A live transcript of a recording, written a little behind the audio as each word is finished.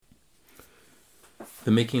The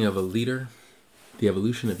making of a leader, the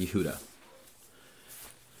evolution of Yehudah.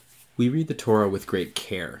 We read the Torah with great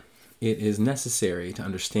care. It is necessary to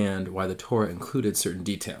understand why the Torah included certain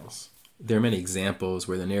details. There are many examples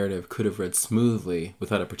where the narrative could have read smoothly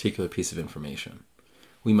without a particular piece of information.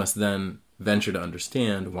 We must then venture to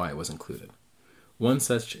understand why it was included. One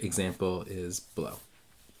such example is below.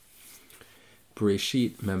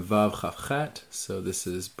 Bereisheet memvav chavchet, so this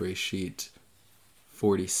is Bereisheet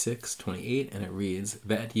 46:28, and it reads,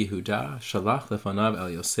 Ve'et Yehudah shalach lefanav el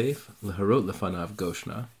Yosef leharot lefanav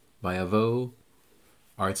Goshna, vayavo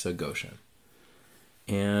arza Goshen.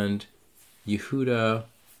 And Yehudah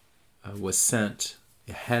was sent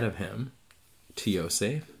ahead of him to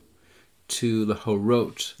Yosef to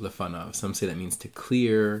lehorot lefanav. Some say that means to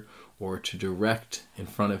clear or to direct in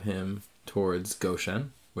front of him towards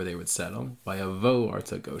Goshen, where they would settle. Vayavo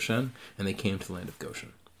arza Goshen, and they came to the land of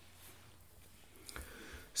Goshen.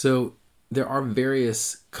 So there are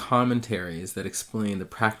various commentaries that explain the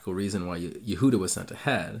practical reason why Yehudah was sent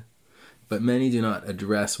ahead, but many do not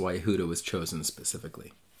address why Yehudah was chosen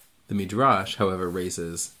specifically. The Midrash, however,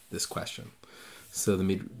 raises this question. So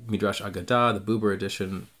the Midrash Aggadah, the Buber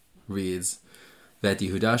edition, reads, Ve'et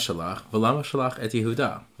Yehudah shalach, velama shalach et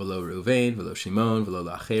Yehudah, velo Reuven, velo Shimon, velo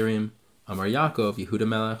Lacherim, Amar Yaakov, Yehudah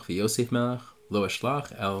melech, Yosef melech, lo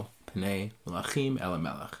Ashlach el Pnei Mlachim el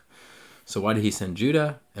melech. So why did he send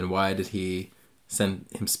Judah, and why did he send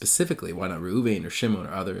him specifically? Why not Reuven or Shimon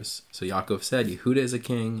or others? So Yaakov said, Yehudah is a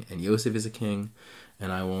king, and Yosef is a king,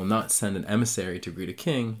 and I will not send an emissary to greet a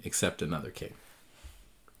king except another king.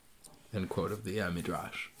 End quote of the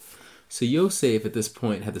Midrash. So Yosef at this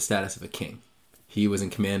point had the status of a king. He was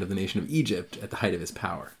in command of the nation of Egypt at the height of his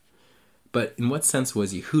power. But in what sense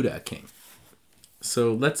was Yehudah a king?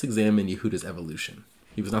 So let's examine Yehudah's evolution.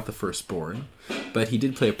 He was not the firstborn, but he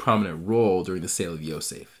did play a prominent role during the sale of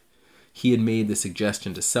Yosef. He had made the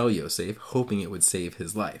suggestion to sell Yosef, hoping it would save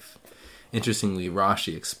his life. Interestingly,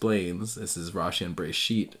 Rashi explains, this is Rashi on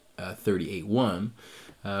Bereshit 38:1,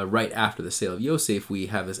 right after the sale of Yosef, we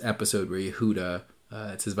have this episode where Yehudah,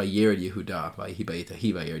 it says, Vayered Yehudah, Vihi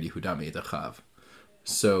Bayitahi, Vayered Yehudah Me'etachav.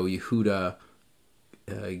 So Yehudah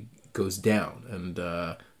goes down,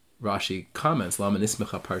 and Rashi comments, Lama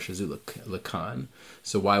נסמכה פרשה זו לכאן.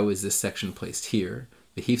 So why was this section placed here?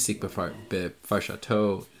 V'hifsik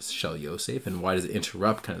b'farshato shel Yosef, and why does it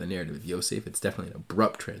interrupt kind of the narrative of Yosef? It's definitely an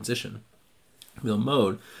abrupt transition.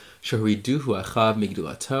 Vilmod shehuriduhu achav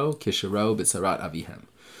migdulato kisharau b'tzarat avihem.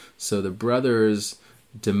 So the brothers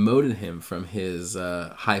demoted him from his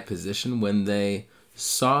high position when they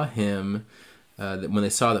saw him, when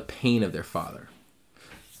they saw the pain of their father.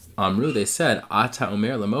 Amru, they said, Ata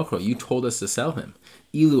omer lemochro, you told us to sell him.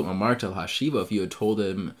 Ilu amarta hashiva, if you had told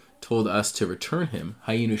us to return him,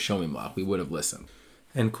 hayinu shomim lach, we would have listened.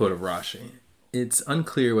 End quote of Rashi. It's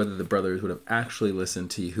unclear whether the brothers would have actually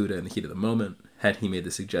listened to Yehudah in the heat of the moment had he made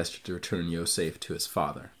the suggestion to return Yosef to his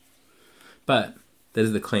father. But that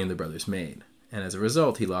is the claim the brothers made, and as a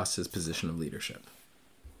result, he lost his position of leadership.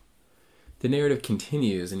 The narrative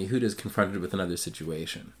continues, and Yehudah is confronted with another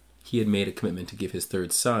situation. He had made a commitment to give his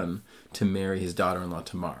third son to marry his daughter-in-law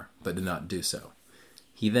Tamar, but did not do so.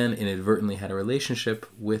 He then inadvertently had a relationship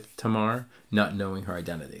with Tamar, not knowing her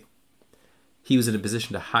identity. He was in a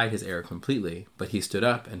position to hide his error completely, but he stood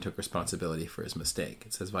up and took responsibility for his mistake.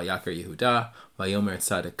 It says, Vayakar Yehudah, Vayomer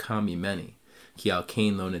tzadaka mimeni, ki al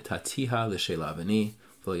kain lo netatiha l'shela aveni,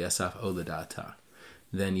 v'lo yasaf o l'data.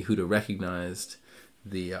 Then Yehudah recognized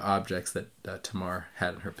the objects that Tamar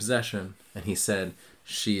had in her possession, and he said,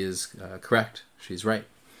 she is correct, she's right,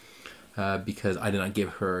 because I did not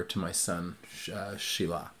give her to my son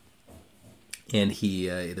Shelah. And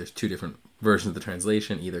there's two different versions of the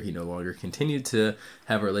translation. Either he no longer continued to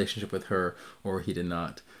have a relationship with her, or he did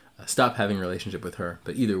not stop having a relationship with her.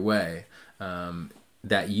 But either way,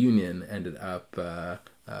 that union ended up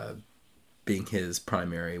being his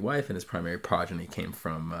primary wife, and his primary progeny came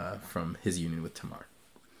from his union with Tamar.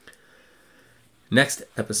 Next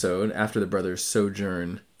episode, after the brothers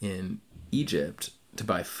sojourn in Egypt to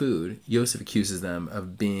buy food, Yosef accuses them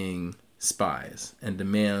of being spies and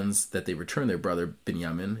demands that they return their brother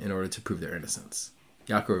Binyamin in order to prove their innocence.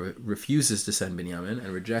 Yaakov refuses to send Binyamin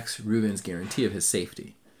and rejects Reuven's guarantee of his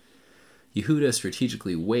safety. Yehudah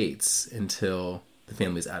strategically waits until the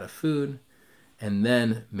family is out of food and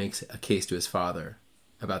then makes a case to his father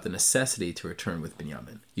about the necessity to return with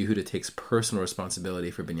Binyamin. Yehudah takes personal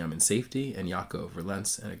responsibility for Binyamin's safety, and Yaakov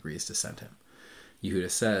relents and agrees to send him.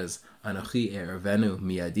 Yehudah says, Anochi ervenu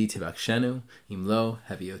miyadi tivakshenu, imlo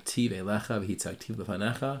havioti ve'lecha v'hitzagtiv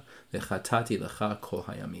lefanecha, v'chatati lecha kol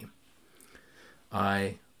hayamim.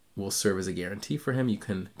 I will serve as a guarantee for him. You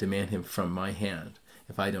can demand him from my hand.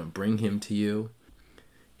 if I don't bring him to you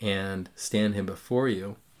and stand him before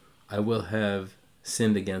you, I will have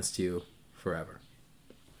sinned against you forever.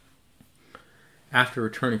 After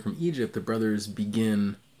returning from Egypt, the brothers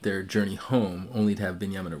begin their journey home, only to have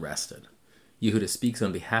Binyamin arrested. Yehudah speaks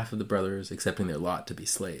on behalf of the brothers, accepting their lot to be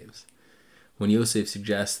slaves. When Yosef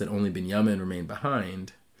suggests that only Binyamin remain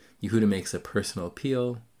behind, Yehudah makes a personal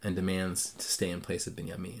appeal and demands to stay in place of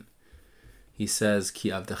Binyamin. He says, Ki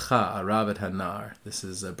avdecha aravet hanar. This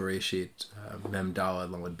is Bereisheet, Mem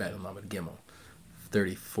Dalad, Lamed Bet, and Lamed Gimel,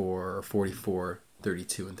 34, 44,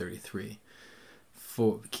 32, and 33.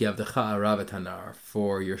 Ki avdecha aravet hanar.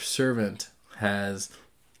 For your servant has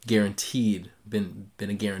guaranteed, been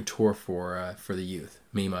a guarantor for the youth.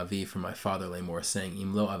 Meim avi, from my father Lamor, saying,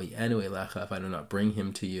 Im lo avi enu elecha, if I do not bring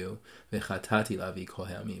him to you, vechatati lavi kol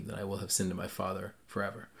ha'amim, then I will have sinned to my father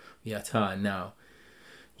forever. Yata, and now,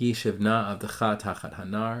 yishiv na avdecha tachat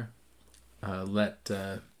hanar,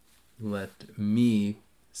 let me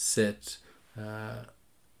sit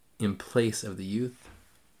in place of the youth,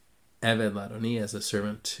 eved ladoni, as a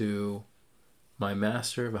servant to my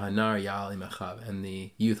master, v'hanar ya'al imachav, and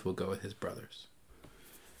the youth will go with his brothers.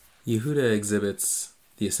 Yehudah exhibits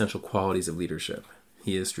the essential qualities of leadership.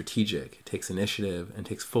 He is strategic, takes initiative, and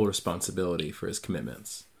takes full responsibility for his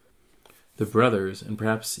commitments. The brothers, and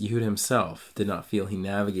perhaps Yehudah himself, did not feel he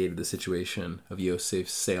navigated the situation of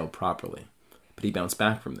Yosef's sale properly, but he bounced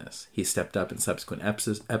back from this. He stepped up in subsequent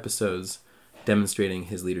episodes, demonstrating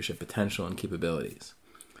his leadership potential and capabilities.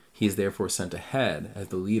 He is therefore sent ahead as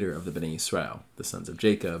the leader of the Bnei Israel, the sons of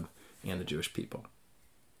Jacob, and the Jewish people.